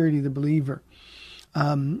security of the believer,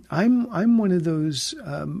 I'm one of those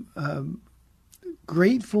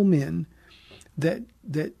grateful men that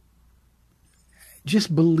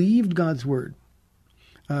just believed God's word.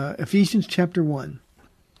 Ephesians chapter 1,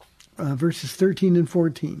 verses 13 and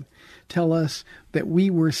 14 tell us that we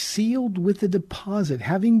were sealed with a deposit.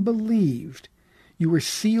 Having believed, you were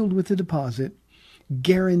sealed with a deposit,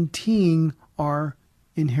 guaranteeing our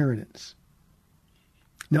inheritance.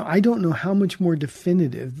 Now, I don't know how much more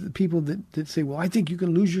definitive the people that say, well, I think you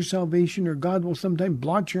can lose your salvation or God will sometime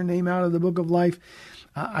blot your name out of the book of life.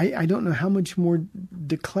 I don't know how much more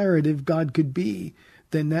declarative God could be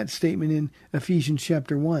than that statement in Ephesians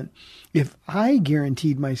chapter 1. If I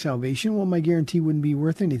guaranteed my salvation, well, my guarantee wouldn't be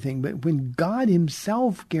worth anything. But when God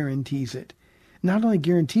himself guarantees it, not only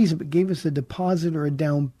guarantees it, but gave us a deposit or a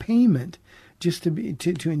down payment just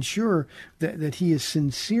to ensure that he is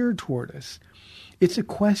sincere toward us, it's a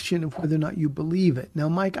question of whether or not you believe it. Now,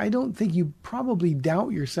 Mike, I don't think you probably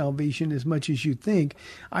doubt your salvation as much as you think.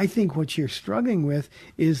 I think what you're struggling with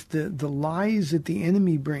is the lies that the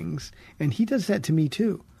enemy brings. And he does that to me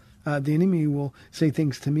too. The enemy will say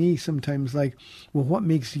things to me sometimes like, well, what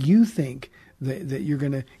makes you think that you're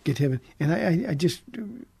going to get to heaven? And I just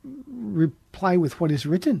reply with what is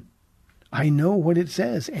written. I know what it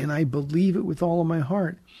says, and I believe it with all of my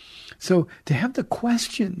heart. So to have the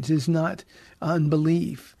questions is not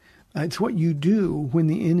unbelief. It's what you do when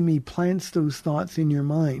the enemy plants those thoughts in your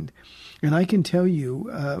mind. And I can tell you,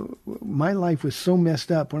 my life was so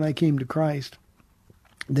messed up when I came to Christ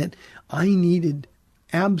that I needed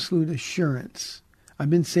absolute assurance. I've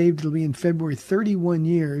been saved, it'll be in February, 31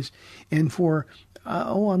 years. And for,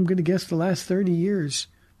 I'm going to guess the last 30 years,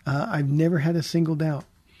 I've never had a single doubt.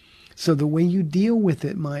 So the way you deal with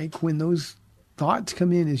it, Mike, when those thoughts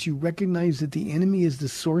come in, is you recognize that the enemy is the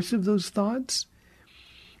source of those thoughts.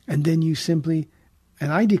 And then you simply,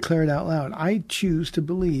 and I declare it out loud, I choose to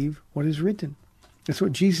believe what is written. That's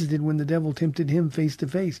what Jesus did when the devil tempted him face to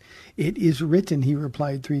face. It is written, he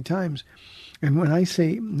replied 3 times. And when I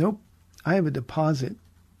say, nope, I have a deposit,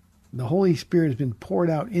 the Holy Spirit has been poured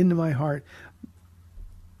out into my heart,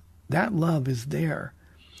 that love is there.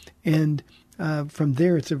 And from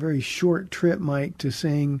there, it's a very short trip, Mike, to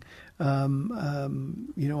saying,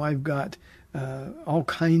 I've got all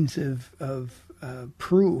kinds of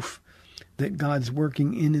proof that God's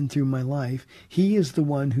working in and through my life. He is the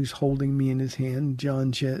one who's holding me in his hand.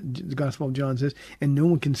 The Gospel of John says, and no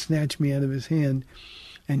one can snatch me out of his hand.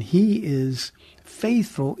 And he is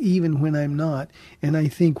faithful even when I'm not. And I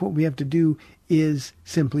think what we have to do is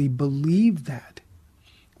simply believe that.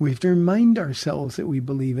 We have to remind ourselves that we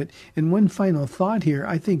believe it. And one final thought here,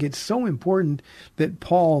 I think it's so important that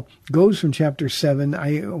Paul goes from chapter 7,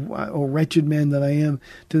 oh wretched man that I am,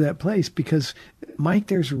 to that place, because, Mike,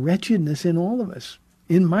 there's wretchedness in all of us.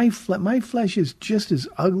 In my flesh is just as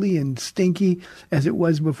ugly and stinky as it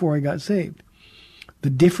was before I got saved. The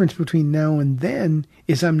difference between now and then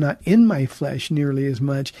is I'm not in my flesh nearly as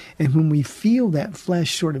much. And when we feel that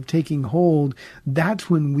flesh sort of taking hold, that's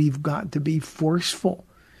when we've got to be forceful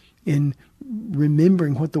in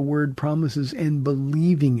remembering what the word promises and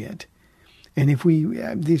believing it. And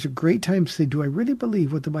these are great times to say, do I really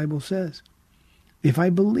believe what the Bible says? If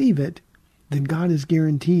I believe it, then God has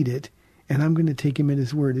guaranteed it, and I'm going to take him at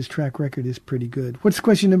his word. His track record is pretty good. What's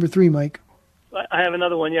question number 3, Mike? I have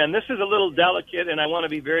another one, and this is a little delicate, and I want to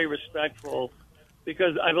be very respectful,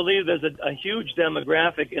 because I believe there's a huge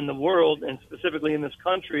demographic in the world, and specifically in this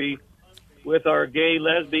country, with our gay,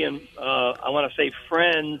 lesbian, I want to say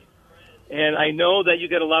friends. And I know that you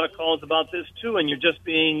get a lot of calls about this too, and you're just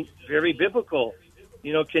being very biblical.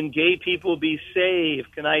 Can gay people be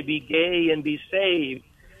saved? Can I be gay and be saved?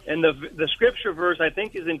 And the scripture verse, I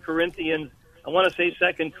think, is in Corinthians. I want to say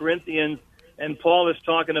 2 Corinthians, and Paul is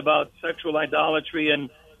talking about sexual idolatry and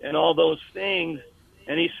all those things.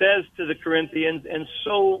 And he says to the Corinthians, and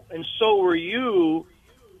so were you,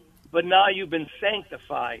 but now you've been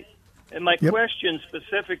sanctified. And my question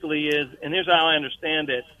specifically is, and here's how I understand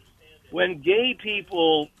it. When gay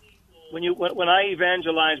people, when I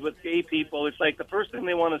evangelize with gay people, it's like the first thing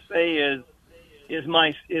they want to say is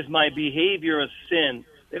my behavior a sin?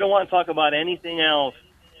 They don't want to talk about anything else.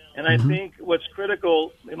 And I think what's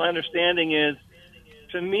critical, in my understanding, is,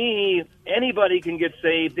 to me, anybody can get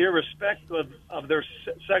saved irrespective of their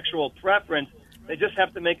sexual preference. They just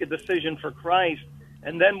have to make a decision for Christ.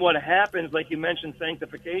 And then what happens, like you mentioned,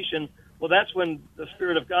 sanctification, well, that's when the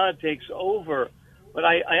Spirit of God takes over. But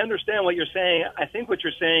I understand what you're saying. I think what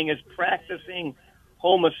you're saying is practicing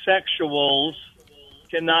homosexuals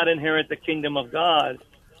cannot inherit the kingdom of God.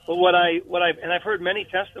 But I've heard many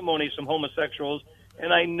testimonies from homosexuals,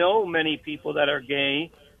 and I know many people that are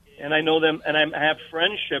gay, and I know them, and I have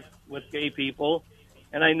friendship with gay people,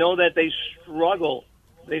 and I know that they struggle.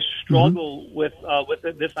 They struggle with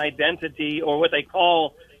this identity, or what they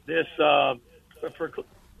call this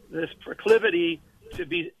proclivity to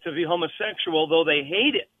be homosexual, though they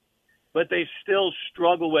hate it, but they still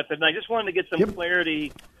struggle with it. And I just wanted to get some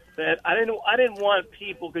clarity that I didn't want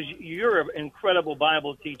people, because you're an incredible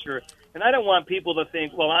Bible teacher, and I don't want people to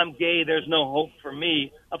think, well, I'm gay, there's no hope for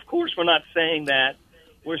me. Of course, we're not saying that.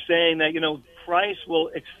 We're saying that, Christ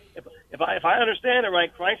will, if I understand it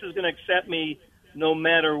right, Christ is going to accept me no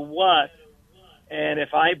matter what. And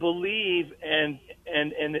if I believe and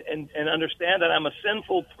understand that I'm a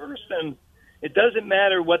sinful person, it doesn't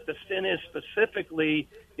matter what the sin is specifically.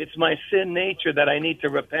 It's my sin nature that I need to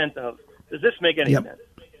repent of. Does this make any sense?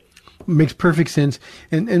 Makes perfect sense.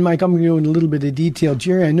 And Mike, I'm going to go into a little bit of detail.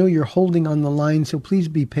 Jerry, I know you're holding on the line, so please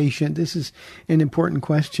be patient. This is an important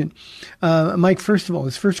question. Mike, first of all,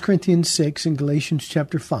 it's 1 Corinthians 6 and Galatians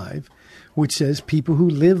chapter 5, which says people who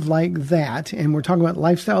live like that, and we're talking about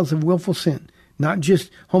lifestyles of willful sin, not just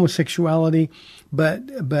homosexuality, but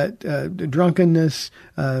drunkenness,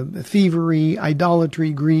 thievery,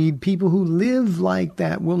 idolatry, greed. People who live like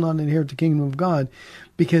that will not inherit the kingdom of God,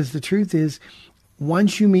 because the truth is,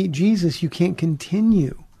 once you meet Jesus, you can't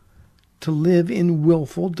continue to live in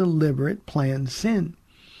willful, deliberate, planned sin.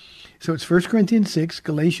 So it's 1 Corinthians 6,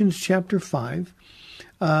 Galatians chapter 5.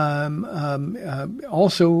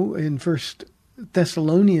 Also in 1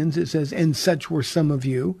 Thessalonians, it says, and such were some of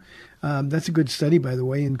you. That's a good study, by the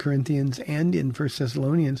way, in Corinthians and in 1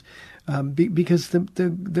 Thessalonians, because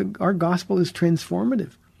our gospel is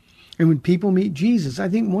transformative. And when people meet Jesus, I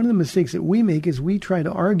think one of the mistakes that we make is we try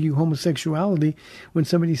to argue homosexuality. When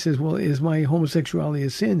somebody says, well, is my homosexuality a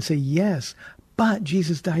sin? Say, yes, but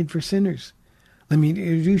Jesus died for sinners. Let me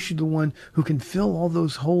introduce you to the one who can fill all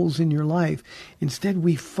those holes in your life. Instead,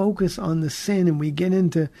 we focus on the sin, and we get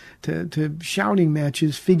into to shouting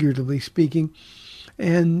matches, figuratively speaking.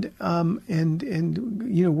 And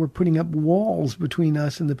we're putting up walls between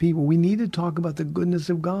us and the people. We need to talk about the goodness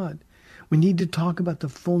of God. We need to talk about the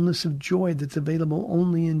fullness of joy that's available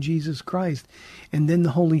only in Jesus Christ. And then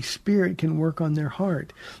the Holy Spirit can work on their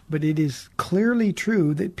heart. But it is clearly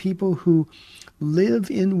true that people who live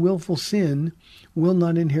in willful sin will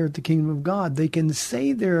not inherit the kingdom of God. They can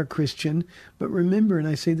say they're a Christian, but remember, and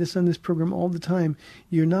I say this on this program all the time,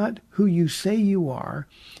 you're not who you say you are.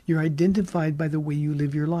 You're identified by the way you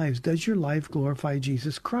live your lives. Does your life glorify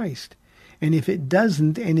Jesus Christ? And if it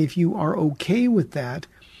doesn't, and if you are okay with that,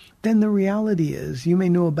 then the reality is you may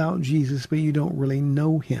know about Jesus, but you don't really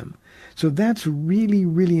know him. So that's really,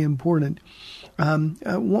 really important.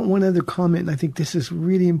 One other comment, and I think this is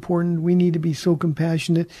really important. We need to be so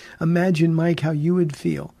compassionate. Imagine, Mike, how you would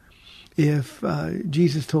feel if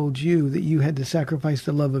Jesus told you that you had to sacrifice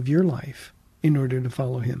the love of your life in order to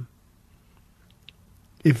follow him.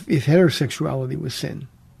 If heterosexuality was sin,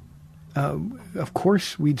 of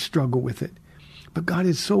course we'd struggle with it. But God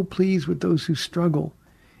is so pleased with those who struggle.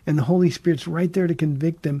 And the Holy Spirit's right there to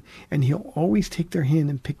convict them, and he'll always take their hand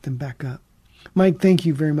and pick them back up. Mike, thank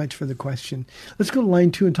you very much for the question. Let's go to line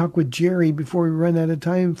 2 and talk with Jerry before we run out of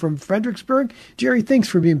time from Fredericksburg. Jerry, thanks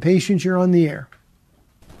for being patient. You're on the air.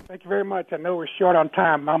 Thank you very much. I know we're short on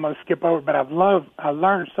time. I'm going to skip over, but I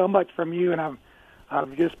learned so much from you, and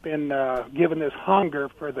I've just been given this hunger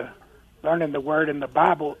for learning the Word in the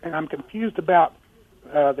Bible, and I'm confused about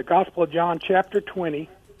the Gospel of John, chapter 20,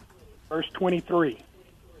 verse 23.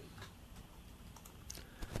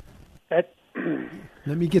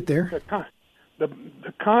 Let me get there. The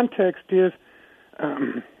context is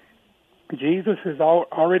Jesus has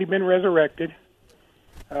already been resurrected.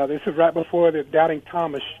 This is right before the doubting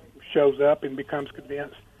Thomas shows up and becomes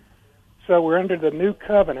convinced. So we're under the new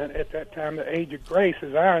covenant at that time, the age of grace,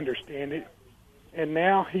 as I understand it. And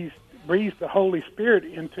now he's breathes the Holy Spirit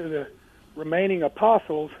into the remaining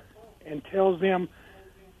apostles and tells them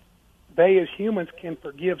they as humans can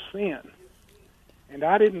forgive sin. And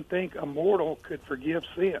I didn't think a mortal could forgive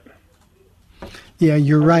sin. Yeah,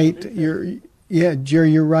 you're right.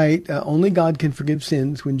 Jerry, you're right. Only God can forgive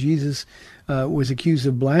sins. When Jesus was accused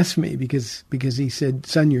of blasphemy because he said,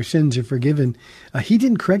 "Son, your sins are forgiven," he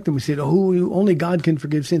didn't correct them. He said, "Oh, only God can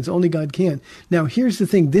forgive sins. Only God can." Now, here's the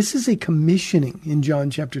thing. This is a commissioning in John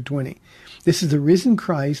chapter 20. This is the risen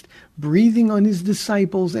Christ breathing on his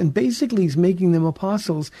disciples, and basically he's making them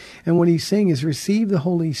apostles. And what he's saying is receive the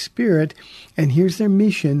Holy Spirit, and here's their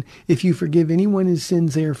mission. If you forgive anyone his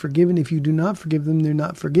sins, they are forgiven. If you do not forgive them, they're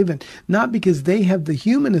not forgiven. Not because they have the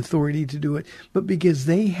human authority to do it, but because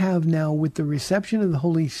they have now, with the reception of the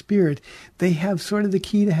Holy Spirit, they have sort of the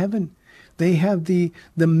key to heaven. They have the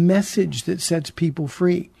message that sets people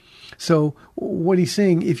free. So what he's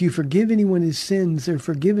saying, if you forgive anyone his sins, they're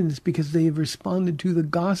forgiven. It's because they have responded to the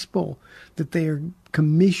gospel that they are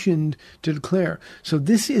commissioned to declare. So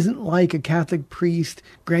this isn't like a Catholic priest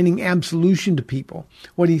granting absolution to people.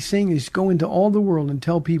 What he's saying is go into all the world and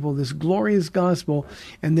tell people this glorious gospel,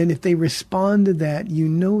 and then if they respond to that, you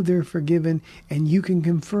know they're forgiven, and you can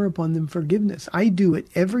confer upon them forgiveness. I do it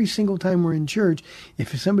every single time we're in church.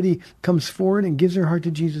 If somebody comes forward and gives their heart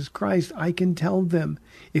to Jesus Christ, I can tell them,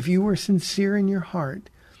 if you are sincere in your heart,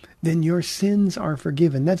 then your sins are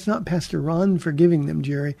forgiven. That's not Pastor Ron forgiving them,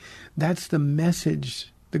 Jerry. That's the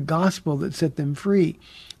message, the gospel that set them free,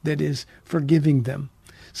 that is forgiving them.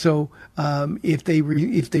 So if they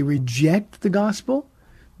reject the gospel,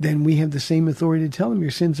 then we have the same authority to tell them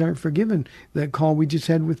your sins aren't forgiven. That call we just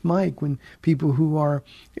had with Mike, when people who are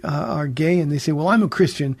gay and they say, well, I'm a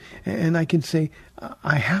Christian. And I can say,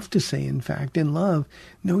 I have to say, in fact, in love,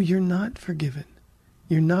 no, you're not forgiven.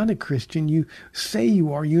 You're not a Christian. You say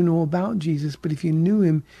you are. You know about Jesus. But if you knew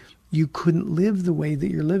him, you couldn't live the way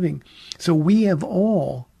that you're living. So we have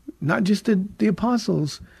all, not just the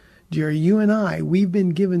apostles, Jerry, you and I, we've been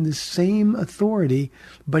given the same authority,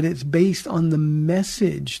 but it's based on the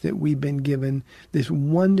message that we've been given, this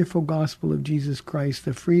wonderful gospel of Jesus Christ,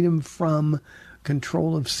 the freedom from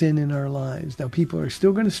control of sin in our lives. Now, people are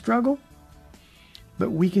still going to struggle,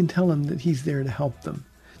 but we can tell them that he's there to help them.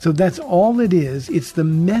 So that's all it is. It's the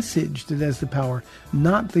message that has the power,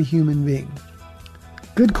 not the human being.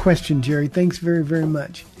 Good question, Jerry. Thanks very, very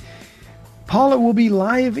much. Paula will be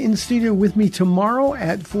live in studio with me tomorrow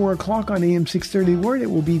at 4 o'clock on AM 630 Word. It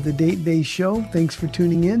will be the Date Day show. Thanks for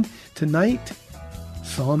tuning in. Tonight,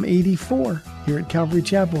 Psalm 84 here at Calvary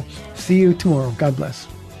Chapel. See you tomorrow. God bless.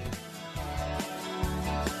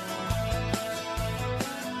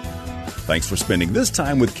 Thanks for spending this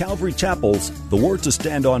time with Calvary Chapel's The Word to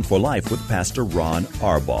Stand On for Life with Pastor Ron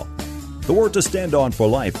Arbaugh. The Word to Stand On for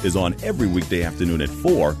Life is on every weekday afternoon at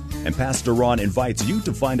 4, and Pastor Ron invites you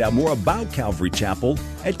to find out more about Calvary Chapel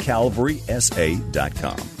at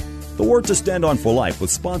calvarysa.com. The Word to Stand On for Life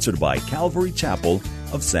was sponsored by Calvary Chapel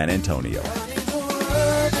of San Antonio.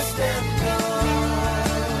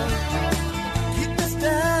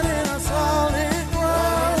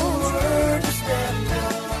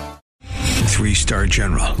 Three-star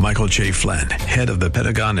General Michael J. Flynn, head of the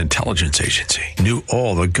Pentagon Intelligence Agency, knew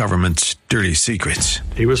all the government's dirty secrets.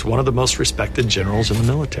 He was one of the most respected generals in the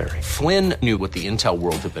military. Flynn knew what the intel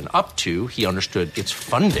world had been up to. He understood its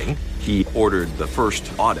funding. He ordered the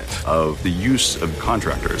first audit of the use of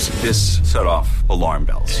contractors. This set off alarm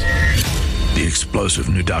bells. The explosive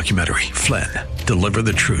new documentary, Flynn, Deliver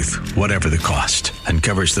the Truth, Whatever the Cost,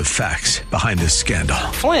 uncovers the facts behind this scandal.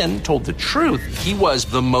 Flynn told the truth. He was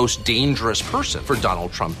the most dangerous person for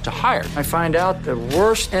Donald Trump to hire. I find out the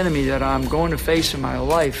worst enemy that I'm going to face in my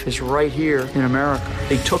life is right here in America.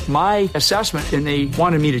 They took my assessment and they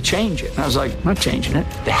wanted me to change it. And I was like, I'm not changing it.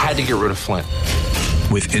 They had to get rid of Flynn.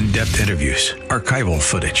 With in-depth interviews, archival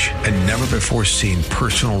footage, and never-before-seen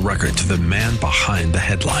personal records of the man behind the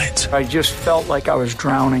headlines. I just felt like I was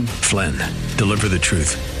drowning. Flynn, Deliver the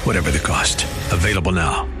Truth, Whatever the Cost. Available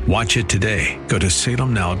now. Watch it today. Go to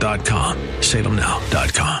salemnow.com.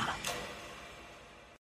 salemnow.com.